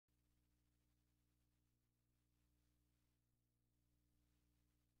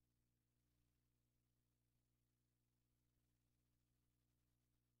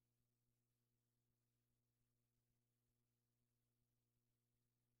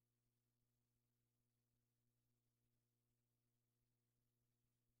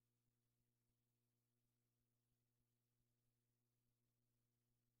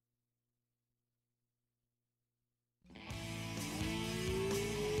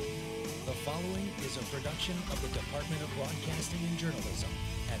following is a production of the Department of Broadcasting and Journalism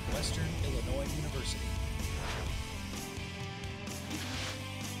at Western Illinois University.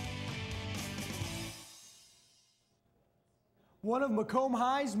 One of Macomb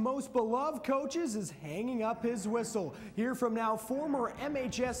High's most beloved coaches is hanging up his whistle. Hear from now former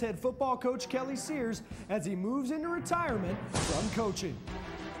MHS head football coach Kelly Sears as he moves into retirement from coaching.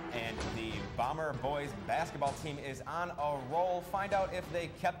 And the Bomber boys basketball team is on a roll. Find out if they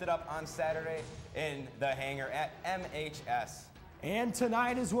kept it up on Saturday in the hangar at MHS. And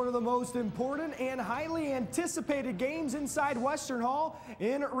tonight is one of the most important and highly anticipated games inside Western Hall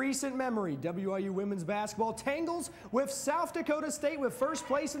in recent memory. WIU women's basketball tangles with South Dakota State with first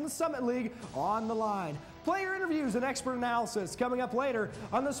place in the Summit League on the line. Player interviews and expert analysis coming up later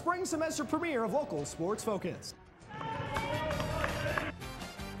on the spring semester premiere of Local Sports Focus.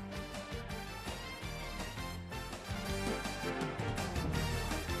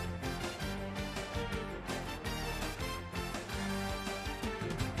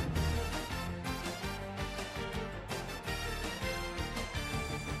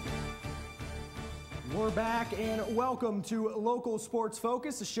 We're back and welcome to Local Sports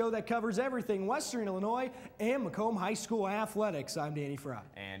Focus, a show that covers everything Western Illinois and Macomb High School athletics. I'm Danny Fry.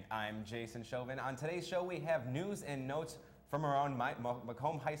 And I'm Jason Chauvin. On today's show, we have news and notes from around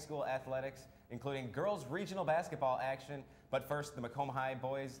Macomb High School athletics, including girls regional basketball action. But first, the Macomb High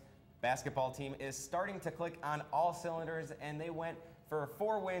boys basketball team is starting to click on all cylinders, and they went for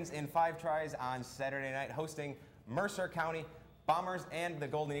 4 wins in 5 tries on Saturday night, hosting Mercer County. Bombers and the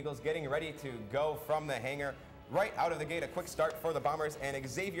Golden Eagles getting ready to go from the hangar. Right out of the gate, a quick start for the Bombers, and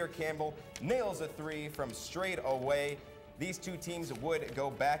Xavier Campbell nails a 3 from straight away. These two teams would go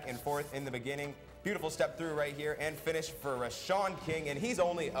back and forth in the beginning. Beautiful step through right here and finish for Rashawn King, and he's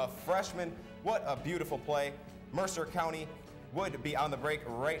only a freshman. What a beautiful play. Mercer County would be on the break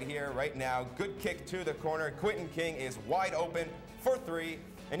right here, right now. Good kick to the corner. Quentin King is wide open for 3,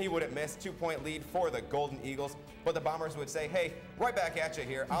 and he wouldn't miss. 2-point lead for the Golden Eagles. But the Bombers would say, hey, right back at you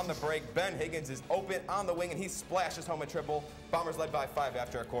here on the break. Ben Higgins is open on the wing, and he splashes home a triple. Bombers led by 5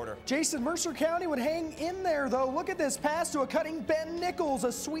 after a quarter. Jason, Mercer County would hang in there, though. Look at this pass to a cutting Ben Nichols.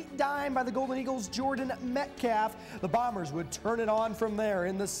 A sweet dime by the Golden Eagles' Jordan Metcalf. The Bombers would turn it on from there.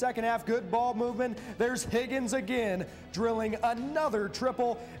 In the second half, good ball movement. There's Higgins again, drilling another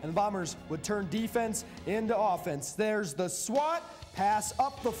triple, and the Bombers would turn defense into offense. There's the swat. Pass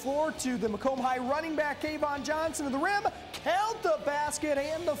up the floor to the Macomb High running back, Kayvon Johnson to the rim. Count the basket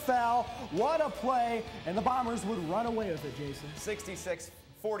and the foul. What a play. And the Bombers would run away with it, Jason.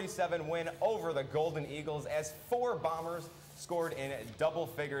 66-47 win over the Golden Eagles as 4 Bombers scored in double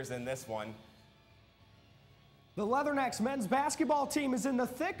figures in this one. The Leathernecks men's basketball team is in the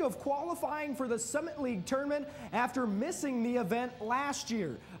thick of qualifying for the Summit League tournament after missing the event last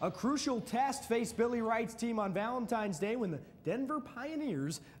year. A crucial test faced Billy Wright's team on Valentine's Day when the Denver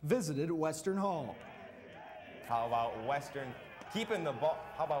Pioneers visited Western Hall. How about Western keeping the ball?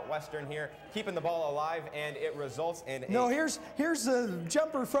 How about Western here keeping the ball alive, and it results in no. Here's a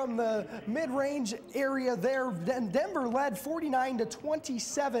jumper from the mid-range area there. Denver led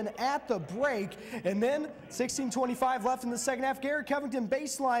 49-27 at the break, and then 16:25 left in the second half. Garrett Covington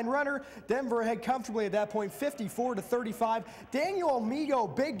baseline runner. Denver ahead comfortably at that point, 54-35. Daniel Amigo,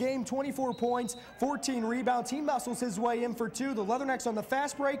 big game, 24 points, 14 rebounds. He muscles his way in for 2. The Leathernecks on the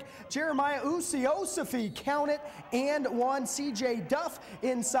fast break. Jeremiah Usiosafi count it and 1. CJ Duff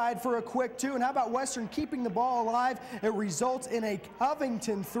inside for a quick 2. And how about Western keeping the ball alive? It results in a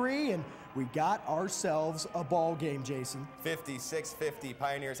Covington 3, and we got ourselves a ball game, Jason. 56-50,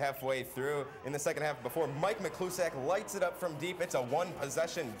 Pioneers halfway through in the second half before Mike McClusack lights it up from deep. It's a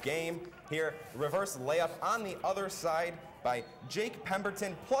 1-possession game here. Reverse layup on the other side by Jake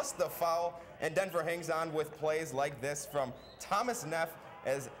Pemberton plus the foul, and Denver hangs on with plays like this from Thomas Neff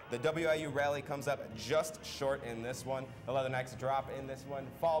as the WIU rally comes up just short in this one. The Leathernecks drop in this one,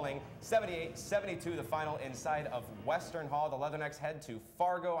 falling 78-72 the final inside of Western Hall. The Leathernecks head to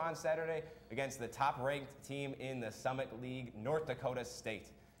Fargo on Saturday against the top-ranked team in the Summit League, North Dakota State.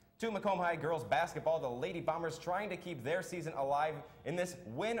 To Macomb High girls basketball, the Lady Bombers trying to keep their season alive in this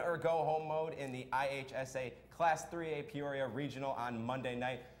win-or-go-home mode in the IHSA Class 3A Peoria Regional on Monday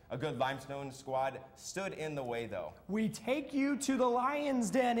night. A good Limestone squad stood in the way, though. We take you to the Lions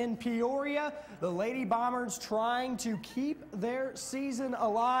Den in Peoria. The Lady Bombers trying to keep their season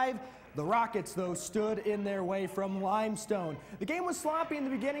alive. The Rockets, though, stood in their way from Limestone. The game was sloppy in the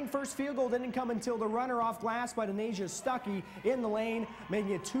beginning. First field goal didn't come until the runner off glass by Denasia Stuckey in the lane,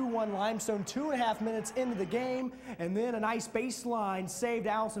 making it 2-1 Limestone 2.5 minutes into the game. And then a nice baseline saved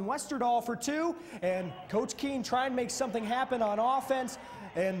Allison Westerdahl for 2. And Coach Keene trying to make something happen on offense.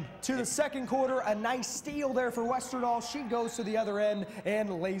 And to the second quarter, a nice steal there for Westerdahl. She goes to the other end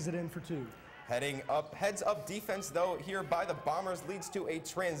and lays it in for 2. Heads up defense, though, here by the Bombers leads to a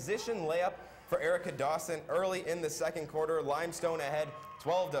transition layup for Erica Dawson early in the second quarter. Limestone ahead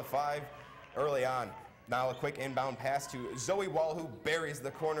 12-5 early on. Now a quick inbound pass to Zoe Wall, who buries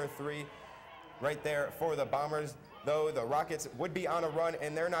the corner 3 right there for the Bombers. Though the Rockets would be on a run,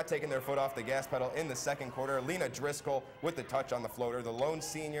 and they're not taking their foot off the gas pedal in the second quarter. Lena Driscoll with the touch on the floater, the lone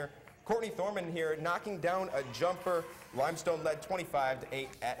senior. Courtney Thorman here knocking down a jumper. Limestone led 25-8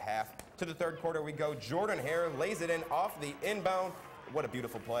 at half. To the third quarter we go. Jordan Hare lays it in off the inbound. What a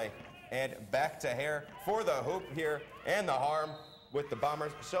beautiful play. And back to Hare for the hoop here, and the harm with the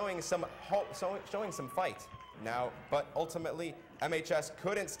Bombers showing some fight now. But ultimately, MHS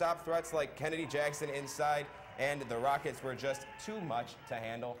couldn't stop threats like Kennedy Jackson inside, and the Rockets were just too much to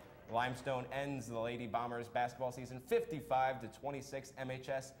handle. Limestone ends the Lady Bombers basketball season 55-26.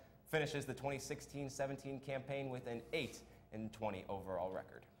 MHS finishes the 2016-17 campaign with an 8-20 overall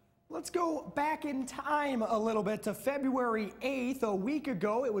record. Let's go back in time a little bit to February 8th. A week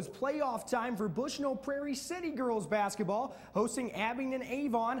ago, it was playoff time for Bushnell Prairie City girls basketball, hosting Abingdon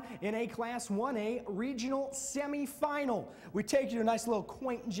Avon in a Class 1A regional semifinal. We take you to a nice little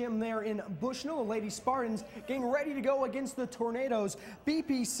quaint gym there in Bushnell. The Lady Spartans getting ready to go against the Tornadoes.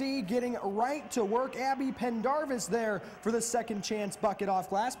 BPC getting right to work. Abby Pendarvis there for the second chance bucket off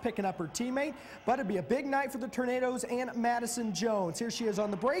glass, picking up her teammate. But it'd be a big night for the Tornadoes and Madison Jones. Here she is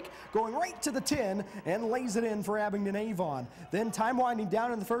on the break, going right to the tin and lays it in for Abingdon Avon. Then time winding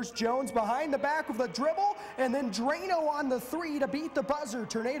down in the first. Jones behind the back with a dribble, and then Drano on the 3 to beat the buzzer.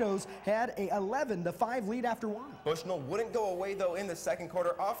 Tornadoes had a 11-5 lead after 1. Bushnell wouldn't go away, though, in the second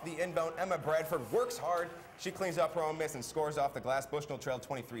quarter. Off the inbound, Emma Bradford works hard. She cleans up her own miss and scores off the glass. Bushnell trailed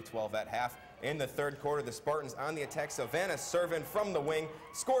 23-12 at half. In the third quarter, the Spartans on the attack. Savannah Servin from the wing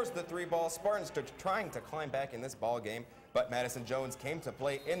scores the 3-ball. Spartans trying to climb back in this ball game, but Madison Jones came to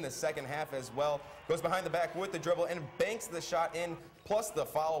play in the second half as well. Goes behind the back with the dribble and banks the shot in, plus the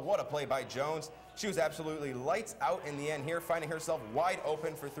foul. What a play by Jones. She was absolutely lights out in the end here, finding herself wide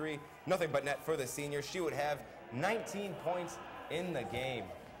open for 3. Nothing but net for the senior. She would have 19 points in the game.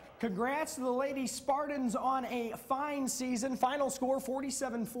 Congrats to the Lady Spartans on a fine season. Final score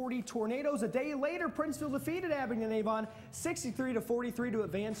 47-40 Tornadoes. A day later, Princeville defeated Abingdon Avon 63-43 to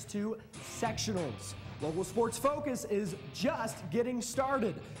advance to sectionals. Local Sports Focus is just getting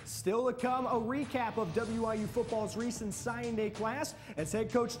started. Still to come, a recap of WIU football's recent signing day class as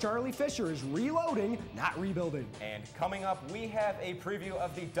head coach Charlie Fisher is reloading, not rebuilding. And coming up, we have a preview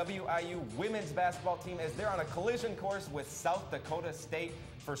of the WIU women's basketball team as they're on a collision course with South Dakota State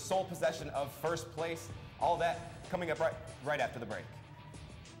for sole possession of first place. All that coming up right after the break.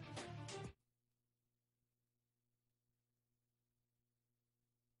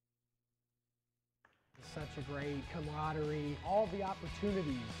 Such a great camaraderie. All the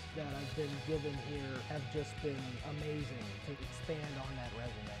opportunities that I've been given here have just been amazing to expand on that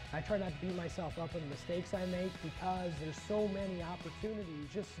resume. I try not to beat myself up on the mistakes I make because there's so many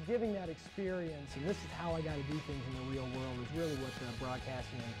opportunities. Just giving that experience, and this is how I got to do things in the real world, is really what the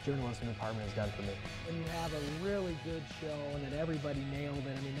broadcasting and journalism department has done for me. When you have a really good show and that everybody nailed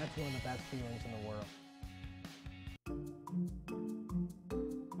it, I mean, that's one of the best feelings in the world.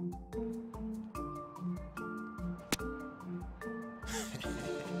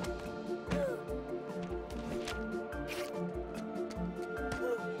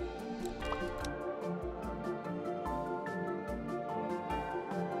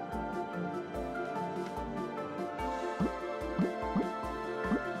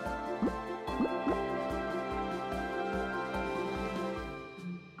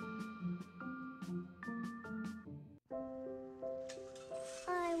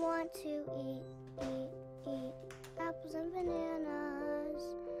 To eat apples and bananas.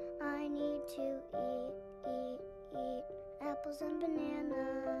 I need to eat apples and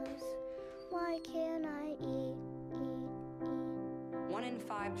bananas. Why can't I eat? 1 in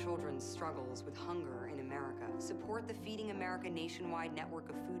 5 children struggles with hunger in America. Support the Feeding America nationwide network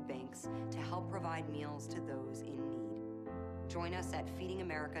of food banks to help provide meals to those in need. Join us at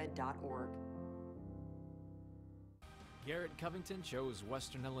feedingamerica.org. Garrett Covington chose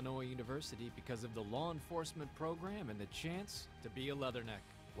Western Illinois University because of the law enforcement program and the chance to be a Leatherneck.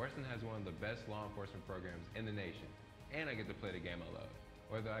 Western has one of the best law enforcement programs in the nation, and I get to play the game I love.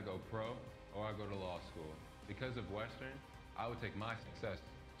 whether I go pro or I go to law school. Because of Western, I would take my success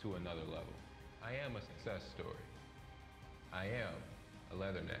to another level. I am a success story. I am a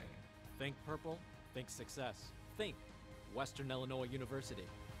Leatherneck. Think purple, think success. Think Western Illinois University.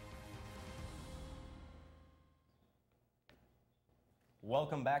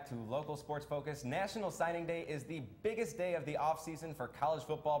 Welcome back to Local Sports Focus. National Signing Day is the biggest day of the offseason for college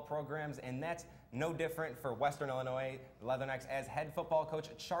football programs, and that's no different for Western Illinois Leathernecks as head football coach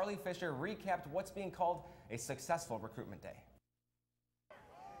Charlie Fisher recapped what's being called a successful recruitment day.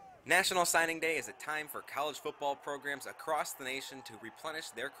 National Signing Day is a time for college football programs across the nation to replenish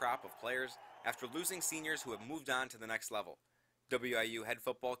their crop of players after losing seniors who have moved on to the next level. WIU head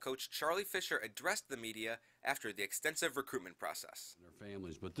football coach Charlie Fisher addressed the media after the extensive recruitment process. Their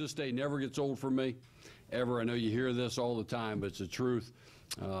families, but this day never gets old for me, ever. I know you hear this all the time, but it's the truth.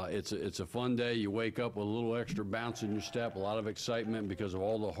 It's a fun day. You wake up with a little extra bounce in your step, a lot of excitement because of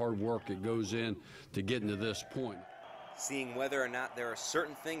all the hard work that goes in to getting to this point. Seeing whether or not there are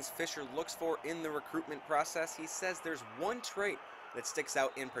certain things Fisher looks for in the recruitment process, he says there's one trait that sticks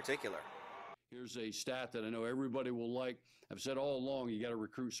out in particular. Here's a stat that I know everybody will like. I've said all along, you got to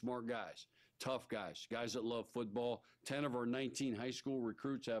recruit smart guys, tough guys, guys that love football. 10 of our 19 high school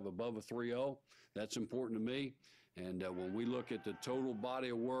recruits have above a 3.0. That's important to me. And when we look at the total body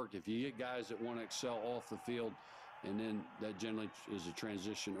of work, if you get guys that want to excel off the field, and then that generally is a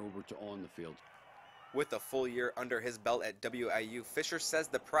transition over to on the field. With a full year under his belt at WIU, Fisher says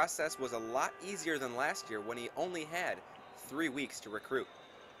the process was a lot easier than last year when he only had 3 weeks to recruit.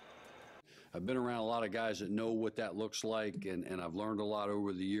 I've been around a lot of guys that know what that looks like, and I've learned a lot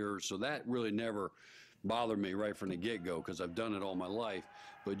over the years, so that really never bothered me right from the get-go because I've done it all my life.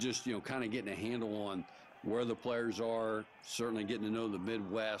 But just, kind of getting a handle on where the players are, certainly getting to know the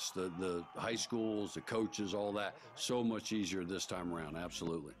Midwest, the high schools, the coaches, all that, so much easier this time around,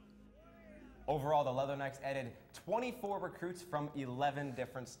 absolutely. Overall, the Leathernecks added 24 recruits from 11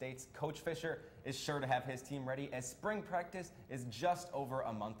 different states. Coach Fisher is sure to have his team ready as spring practice is just over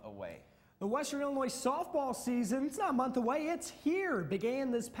a month away. The Western Illinois softball season, it's not a month away, it's here. It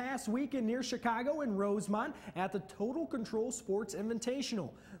began this past weekend near Chicago in Rosemont at the Total Control Sports Invitational.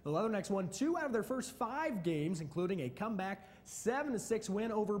 The Leathernecks won 2 out of their first 5 games, including a comeback 7-6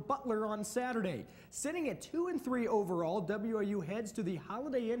 win over Butler on Saturday. Sitting at 2-3 overall, WIU heads to the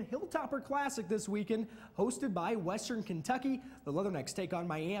Holiday Inn Hilltopper Classic this weekend, hosted by Western Kentucky. The Leathernecks take on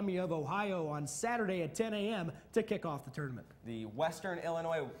Miami of Ohio on Saturday at 10 a.m. to kick off the tournament. The Western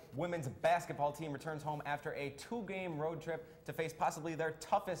Illinois women's basketball team returns home after a 2-game road trip to face possibly their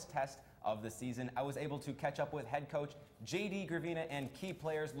toughest test of the season. I was able to catch up with head coach J.D. Gravina and key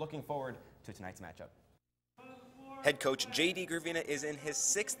players looking forward to tonight's matchup. Head coach J.D. Gravina is in his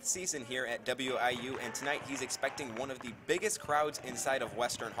 6th season here at WIU, and tonight he's expecting one of the biggest crowds inside of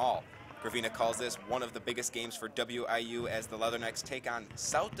Western Hall. Gravina calls this one of the biggest games for WIU as the Leathernecks take on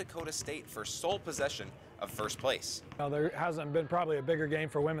South Dakota State for sole possession of first place. Well, there hasn't been probably a bigger game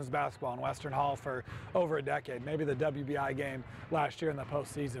for women's basketball in Western Hall for over a decade. Maybe the WBI game last year in the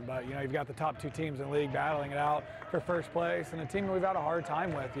postseason, but you've got the top 2 teams in the league battling it out for first place, and a team that we've had a hard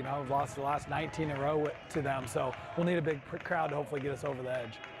time with. We've lost the last 19 in a row to them, so we'll need a big crowd to hopefully get us over the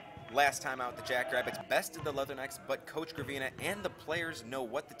edge. Last time out, the Jackrabbits bested the Leathernecks, but Coach Gravina and the players know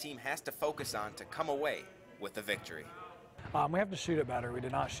what the team has to focus on to come away with the victory. We have to shoot it better. We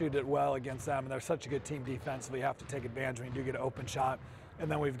did not shoot it well against them, and they're such a good team defensively. You have to take advantage when you do get an open shot,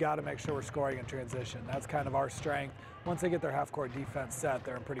 and then we've got to make sure we're scoring in transition. That's kind of our strength. Once they get their half-court defense set,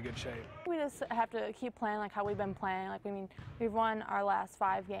 they're in pretty good shape. We just have to keep playing like how we've been playing. We've won our last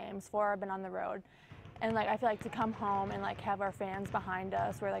 5 games, 4 have been on the road. And I feel like to come home and have our fans behind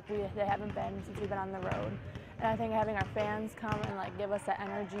us where they haven't been since we've been on the road. And I think having our fans come and give us that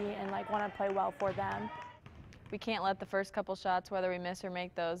energy and want to play well for them. We can't let the first couple shots, whether we miss or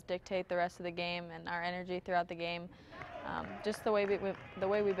make those, dictate the rest of the game and our energy throughout the game. Just the way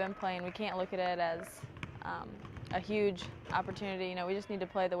we've been playing, we can't look at it as a huge opportunity. We just need to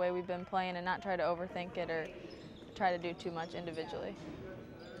play the way we've been playing and not try to overthink it or try to do too much individually.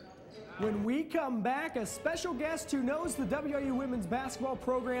 When we come back, a special guest who knows the WIU women's basketball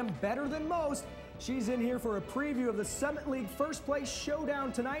program better than most. She's in here for a preview of the Summit League first place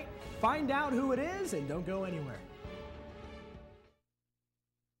showdown tonight. Find out who it is and don't go anywhere.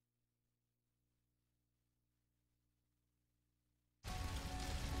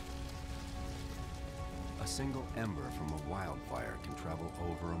 A single ember from a wildfire can travel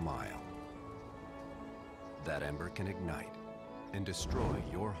over a mile. That ember can ignite and destroy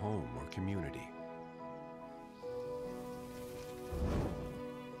your home or community.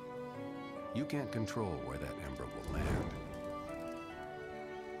 You can't control where that ember will land,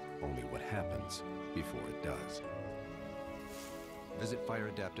 only what happens before it does. Visit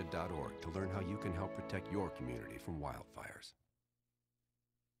fireadapted.org to learn how you can help protect your community from wildfires.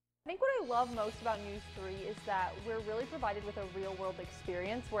 I think what I love most about News 3 is that we're really provided with a real-world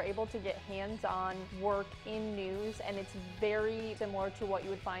experience. We're able to get hands-on work in news, and it's very similar to what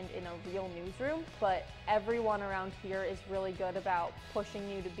you would find in a real newsroom, but everyone around here is really good about pushing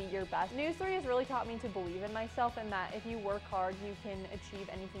you to be your best. News 3 has really taught me to believe in myself, and that if you work hard, you can achieve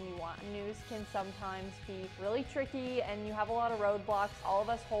anything you want. News can sometimes be really tricky, and you have a lot of roadblocks. All of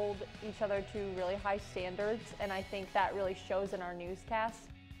us hold each other to really high standards, and I think that really shows in our newscasts.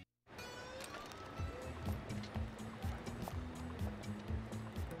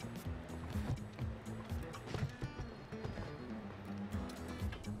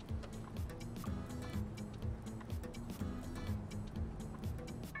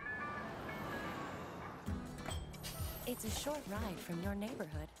 It's a short ride from your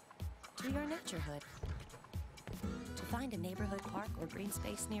neighborhood to your naturehood. To find a neighborhood park or green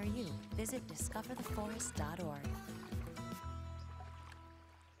space near you, visit discovertheforest.org.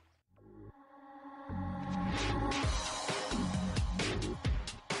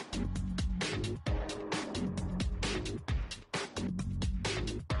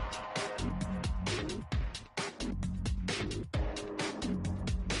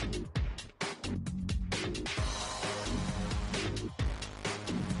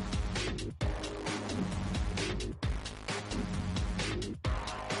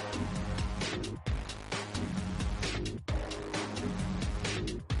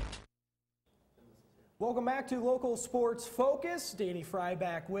 Welcome back to Local Sports Focus. Danny Fry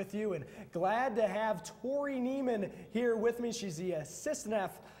back with you, and glad to have Tori Neiman here with me. She's the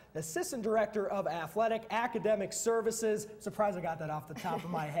Assistant Director of Athletic Academic Services. Surprised I got that off the top of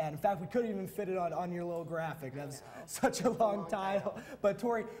my head. In fact, we couldn't even fit it on your little graphic. That's such a long title. But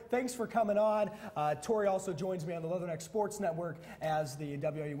Tori, thanks for coming on. Tori also joins me on the Leatherneck Sports Network as the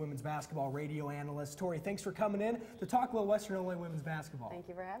WIU Women's Basketball radio analyst. Tori, thanks for coming in to talk a little Western Illinois women's basketball. Thank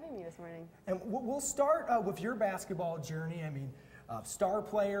you for having me this morning. And we'll start with your basketball journey. I mean, star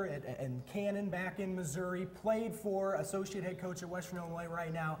player at Cannon back in Missouri, played for associate head coach at Western Illinois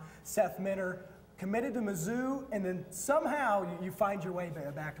right now, Seth Minner, committed to Mizzou, and then somehow you find your way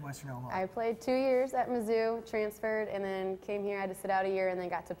back to Western Illinois. I played 2 years at Mizzou, transferred, and then came here. I had to sit out a year and then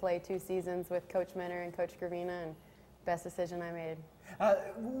got to play 2 seasons with Coach Minner and Coach Gravina, and best decision I made.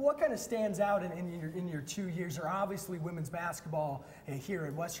 What kind of stands out in your 2 years? Or obviously women's basketball here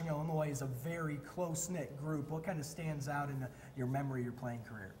at Western Illinois is a very close-knit group. What kind of stands out in your memory of your playing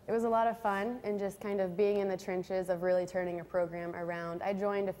career? It was a lot of fun and just kind of being in the trenches of really turning a program around. I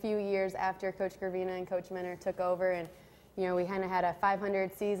joined a few years after Coach Gravina and Coach Minner took over, and you know, we kind of had a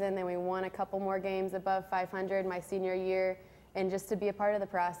 500 season, then we won a couple more games above 500 my senior year. And just to be a part of the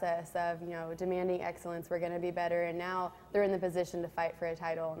process of, you know, demanding excellence, we're going to be better. And now they're in the position to fight for a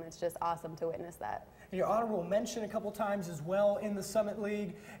title, and it's just awesome to witness that. And your honorable mention a couple times as well in the Summit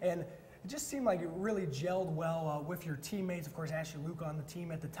League, and it just seemed like it really gelled well with your teammates. Of course, Ashley Luke on the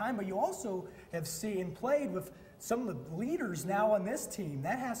team at the time, but you also have played with some of the leaders now on this team.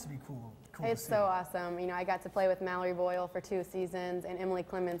 That has to be cool. It's so awesome. You know, I got to play with Mallory Boyle for 2 seasons and Emily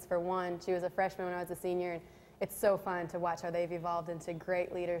Clemens for 1. She was a freshman when I was a senior. And it's so fun to watch how they've evolved into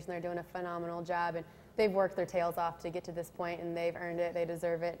great leaders, and they're doing a phenomenal job. And they've worked their tails off to get to this point, and they've earned it. They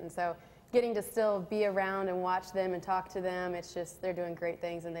deserve it. And so getting to still be around and watch them and talk to them, it's just they're doing great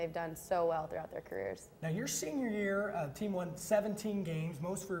things, and they've done so well throughout their careers. Now, your senior year, team won 17 games,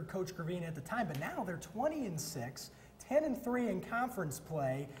 most for Coach Gravina at the time, but now they're 20-6, 10-3 in conference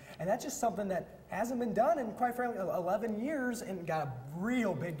play, and that's just something that hasn't been done in, quite frankly, 11 years, and got a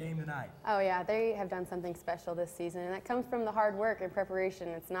real big game tonight. Oh yeah, they have done something special this season, and that comes from the hard work and preparation.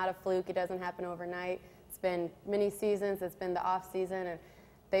 It's not a fluke. It doesn't happen overnight. It's been many seasons. It's been the off season, and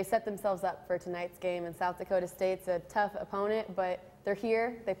they set themselves up for tonight's game. And South Dakota State's a tough opponent, but they're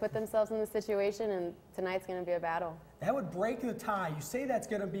here. They put themselves in the situation, and tonight's going to be a battle. That would break the tie. You say that's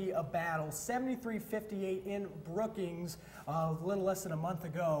going to be a battle. 73-58 in Brookings a little less than a month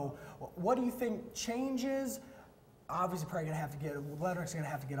ago. What do you think changes? Obviously, probably going to have to Leatherneck's going to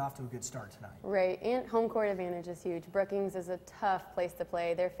have to get off to a good start tonight. Right, and home court advantage is huge. Brookings is a tough place to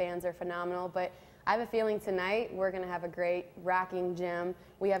play. Their fans are phenomenal, but I have a feeling tonight we're going to have a great rocking gym.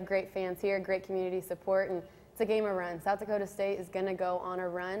 We have great fans here, great community support, and it's a game of runs. South Dakota State is going to go on a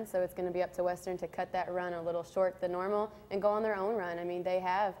run, so it's going to be up to Western to cut that run a little short than normal and go on their own run. I mean, they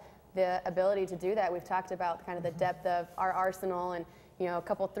have the ability to do that. We've talked about kind of the depth of our arsenal, and you know, a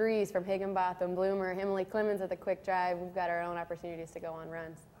couple threes from Higginbotham, Bloomer, Emily Clemens at the quick drive. We've got our own opportunities to go on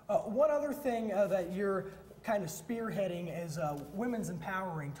runs. One other thing that you're kind of spearheading as Women's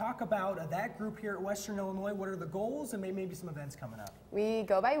Empowering. Talk about that group here at Western Illinois. What are the goals and maybe some events coming up? We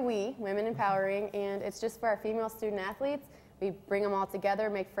go by We, Women Empowering, and it's just for our female student athletes. We bring them all together,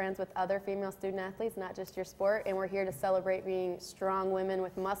 make friends with other female student athletes, not just your sport, and we're here to celebrate being strong women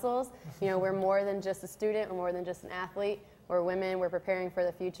with muscles. You know, we're more than just a student, we're more than just an athlete. We're women, we're preparing for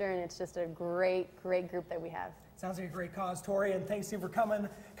the future, and it's just a great, great group that we have. Sounds like a great cause, Tori, and thanks to you for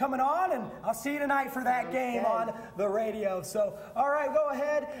coming on, and I'll see you tonight for that game on the radio. So, all right, go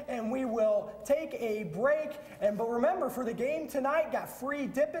ahead, and we will take a break. But remember, for the game tonight, got free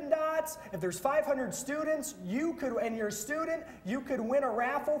Dippin' Dots. If there's 500 students, and you're a student, you could win a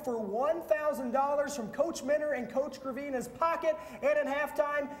raffle for $1,000 from Coach Minner and Coach Gravina's pocket. And at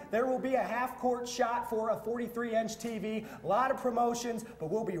halftime, there will be a half-court shot for a 43-inch TV. A lot of promotions,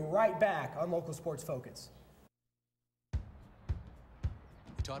 but we'll be right back on Local Sports Focus.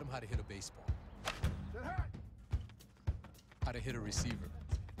 We taught him how to hit a baseball, how to hit a receiver,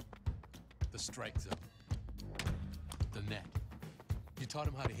 the strike zone, the net. You taught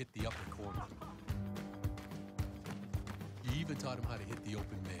him how to hit the upper corner. You even taught him how to hit the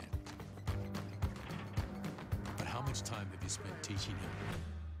open man. But how much time have you spent teaching him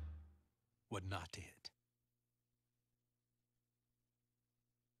what not to hit?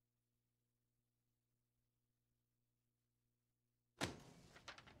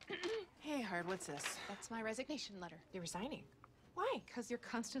 Hey, Hard, what's this? That's my resignation letter. You're resigning. Why? Because you're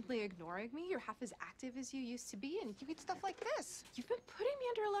constantly ignoring me. You're half as active as you used to be, and you get stuff like this. You've been putting me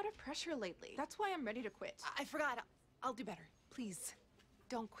under a lot of pressure lately. That's why I'm ready to quit. I forgot. I'll do better. Please.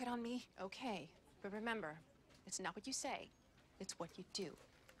 Don't quit on me. Okay. But remember, it's not what you say. It's what you do.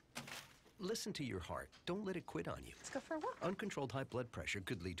 Listen to your heart. Don't let it quit on you. Let's go for a walk. Uncontrolled high blood pressure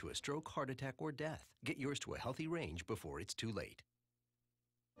could lead to a stroke, heart attack, or death. Get yours to a healthy range before it's too late.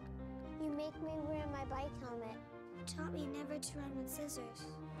 You make me wear my bike helmet. Taught me never to run with scissors.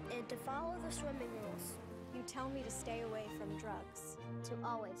 And to follow the swimming rules. You tell me to stay away from drugs. To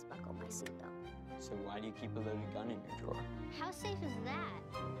always buckle my seatbelt. So why do you keep a loaded gun in your drawer? How safe is that?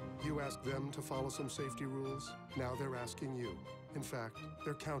 You asked them to follow some safety rules. Now they're asking you. In fact,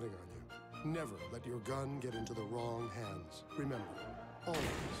 they're counting on you. Never let your gun get into the wrong hands. Remember, always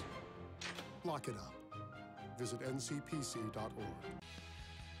lock it up. Visit ncpc.org.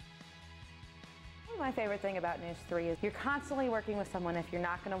 My favorite thing about News 3 is you're constantly working with someone. If you're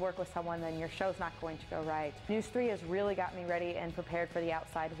not going to work with someone, then your show's not going to go right. News 3 has really got me ready and prepared for the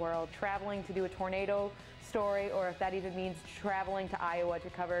outside world. Traveling to do a tornado story, or if that even means traveling to Iowa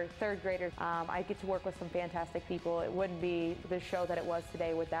to cover third graders, I get to work with some fantastic people. It wouldn't be the show that it was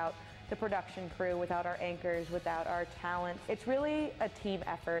today without the production crew, without our anchors, without our talent. It's really a team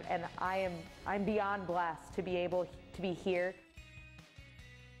effort, and I'm beyond blessed to be able to be here.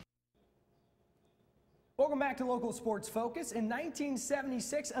 Welcome back to Local Sports Focus. In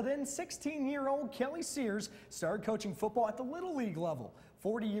 1976, a then 16-year-old Kelly Sears started coaching football at the Little League level.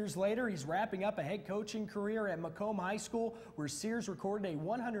 40 years later, he's wrapping up a head coaching career at Macomb High School, where Sears recorded a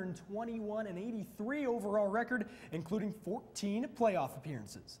 121-83 overall record, including 14 playoff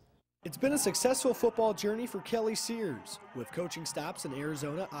appearances. It's been a successful football journey for Kelly Sears, with coaching stops in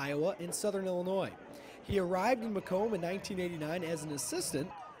Arizona, Iowa, and Southern Illinois. He arrived in Macomb in 1989 as an assistant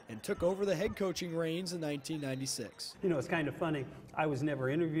and took over the head coaching reins in 1996. You know, it's kind of funny. I was never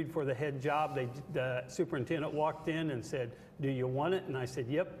interviewed for the head job. The superintendent walked in and said, "Do you want it?" And I said,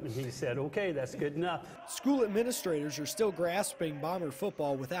 "Yep." And he said, "Okay, that's good enough." School administrators are still grasping Bomber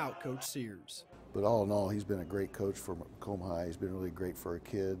football without Coach Sears. But all in all, he's been a great coach for Macomb High. He's been really great for our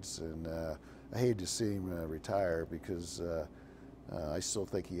kids, and I hate to see him retire because I still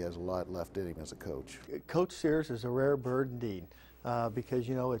think he has a lot left in him as a coach. Coach Sears is a rare bird indeed. Because,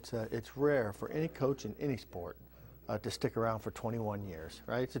 you know, it's rare for any coach in any sport to stick around for 21 years,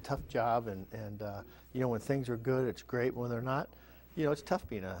 right? It's a tough job, and you know, when things are good, it's great. When they're not, you know, it's tough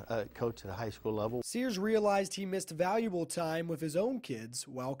being a coach at a high school level. Sears realized he missed valuable time with his own kids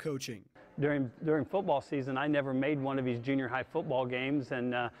while coaching. During football season, I never made one of his junior high football games,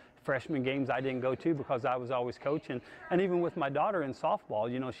 and freshman games I didn't go to because I was always coaching. And even with my daughter in softball,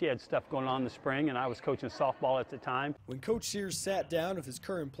 you know, she had stuff going on in the spring, and I was coaching softball at the time. When Coach Sears sat down with his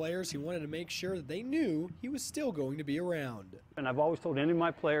current players, he wanted to make sure that they knew he was still going to be around. And I've always told any of my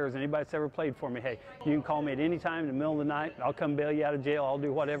players, anybody that's ever played for me, hey, you can call me at any time in the middle of the night. I'll come bail you out of jail. I'll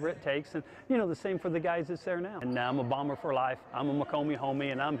do whatever it takes. And, you know, the same for the guys that's there now. And I'm a Bomber for life. I'm a Macomb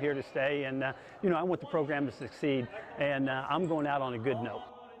homie, and I'm here to stay. And, you know, I want the program to succeed, and I'm going out on a good note.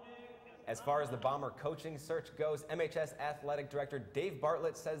 As far as the Bomber coaching search goes, MHS Athletic Director Dave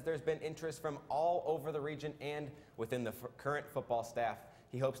Bartlett says there's been interest from all over the region and within the current football staff.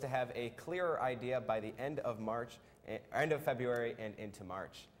 He hopes to have a clearer idea by the end of February and into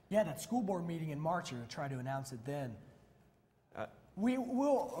March. Yeah, that school board meeting in March, you're going to try to announce it then. We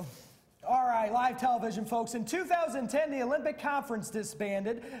will. All right, live television, folks. In 2010, the Olympic Conference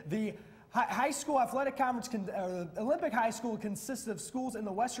disbanded. The high school athletic conference, Olympic High School, consists of schools in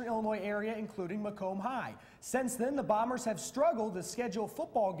the Western Illinois area, including Macomb High. Since then, the Bombers have struggled to schedule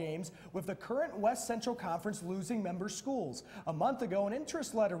football games, with the current West Central Conference losing member schools. A month ago, an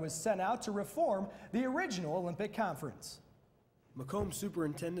interest letter was sent out to reform the original Olympic Conference. Macomb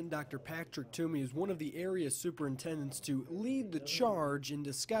Superintendent Dr. Patrick Toomey is one of the area superintendents to lead the charge in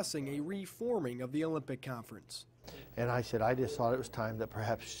discussing a reforming of the Olympic Conference. And I said, I just thought it was time that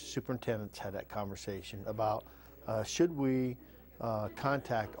perhaps superintendents had that conversation about should we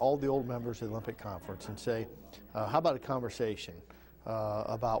contact all the old members of the Olympic Conference and say, how about a conversation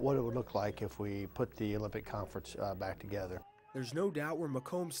about what it would look like if we put the Olympic Conference back together. There's no doubt where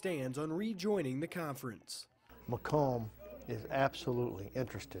Macomb stands on rejoining the conference. Macomb is absolutely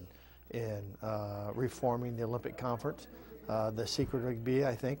interested in reforming the Olympic Conference. The secret would be,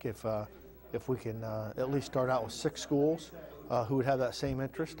 I think, if we can at least start out with 6 schools who would have that same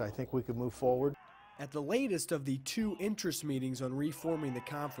interest, I think we could move forward. At the latest of the 2 interest meetings on reforming the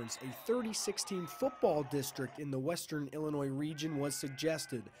conference, a 36-team football district in the Western Illinois region was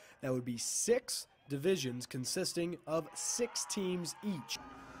suggested. That would be 6 divisions consisting of 6 teams each.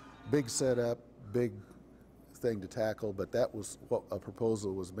 Big setup, big thing to tackle, but that was what a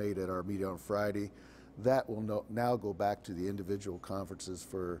proposal was made at our meeting on Friday. That will now go back to the individual conferences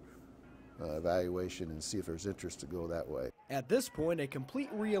for evaluation and see if there's interest to go that way. At this point, a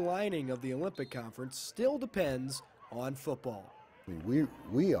complete realigning of the Olympic Conference still depends on football. I mean,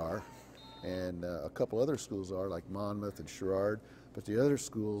 we are, and a couple other schools are, like Monmouth and Sherrard, but the other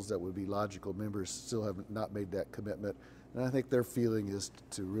schools that would be logical members still have not made that commitment. And I think their feeling is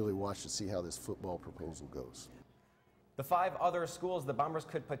to really watch to see how this football proposal goes. The 5 other schools the Bombers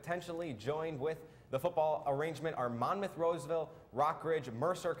could potentially join with the football arrangement are Monmouth, Roseville, Rockridge,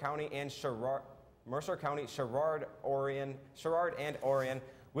 Mercer County, and Sherrard, and Orion.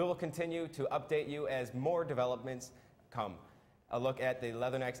 We will continue to update you as more developments come. A look at the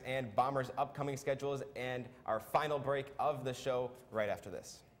Leathernecks and Bombers' upcoming schedules and our final break of the show right after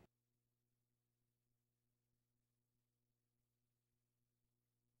this.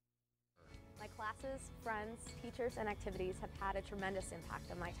 My classes, friends, teachers, and activities have had a tremendous impact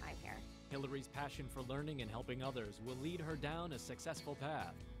on my time here. Hillary's passion for learning and helping others will lead her down a successful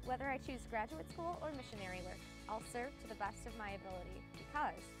path. Whether I choose graduate school or missionary work, I'll serve to the best of my ability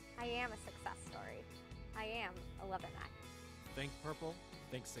because I am a success story. I am a Leatherneck. Think purple,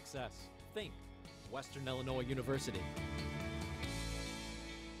 think success. Think Western Illinois University.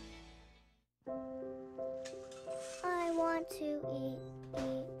 I want to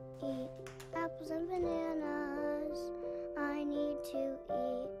eat apples and bananas. I need to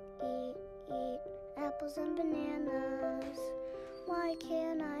eat apples and bananas. Why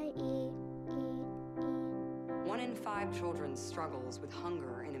can't I eat? 1 in 5 children struggles with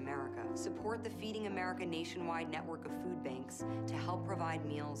hunger in America. Support the Feeding America nationwide network of food banks to help provide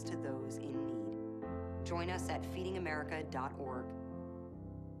meals to those in need. Join us at feedingamerica.org.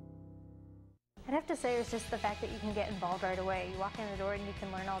 I'd have to say it's just the fact that you can get involved right away. You walk in the door and you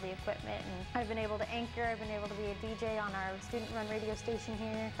can learn all the equipment. And I've been able to anchor, I've been able to be a DJ on our student-run radio station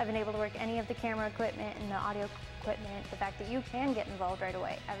here. I've been able to work any of the camera equipment and the audio equipment. The fact that you can get involved right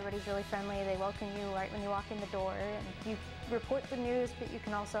away. Everybody's really friendly. They welcome you right when you walk in the door. And you report the news, but you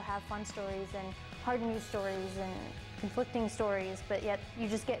can also have fun stories and hard news stories and conflicting stories. But yet you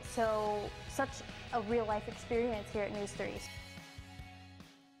just get such a real-life experience here at News 3.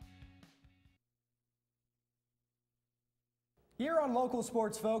 Here on Local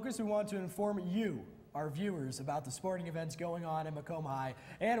Sports Focus, we want to inform you, our viewers, about the sporting events going on at Macomb High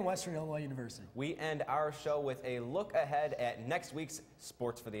and Western Illinois University. We end our show with a look ahead at next week's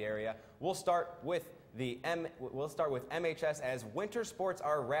sports for the area. We'll start with MHS as winter sports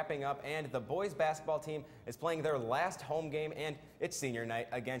are wrapping up and the boys basketball team is playing their last home game and it's senior night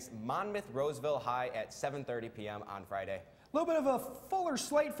against Monmouth Roseville High at 7:30 p.m. on Friday. A little bit of a fuller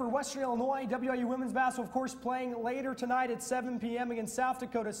slate for Western Illinois. WIU women's basketball, of course, playing later tonight at 7 p.m. against South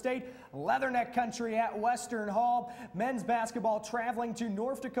Dakota State. Leatherneck country at Western Hall. Men's basketball traveling to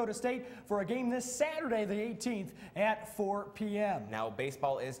North Dakota State for a game this Saturday, the 18th, at 4 p.m. Now,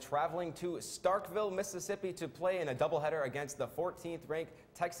 baseball is traveling to Starkville, Mississippi to play in a doubleheader against the 14th-ranked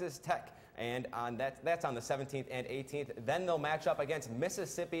Texas Tech. and that's on the 17th and 18th. Then they'll match up against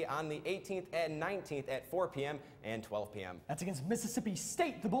Mississippi on the 18th and 19th at 4 p.m. and 12 p.m. That's against Mississippi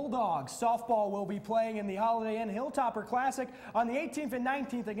State. The Bulldogs softball will be playing in the Holiday Inn Hilltopper Classic on the 18th and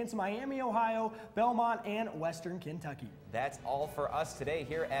 19th against Miami, Ohio, Belmont, and Western Kentucky. That's all for us today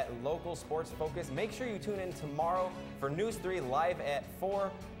here at Local Sports Focus. Make sure you tune in tomorrow for News 3 live at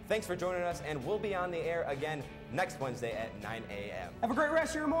 4. Thanks for joining us, and we'll be on the air again next Wednesday at 9 a.m. Have a great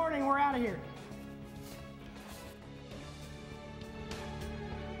rest of your morning. We're out of here.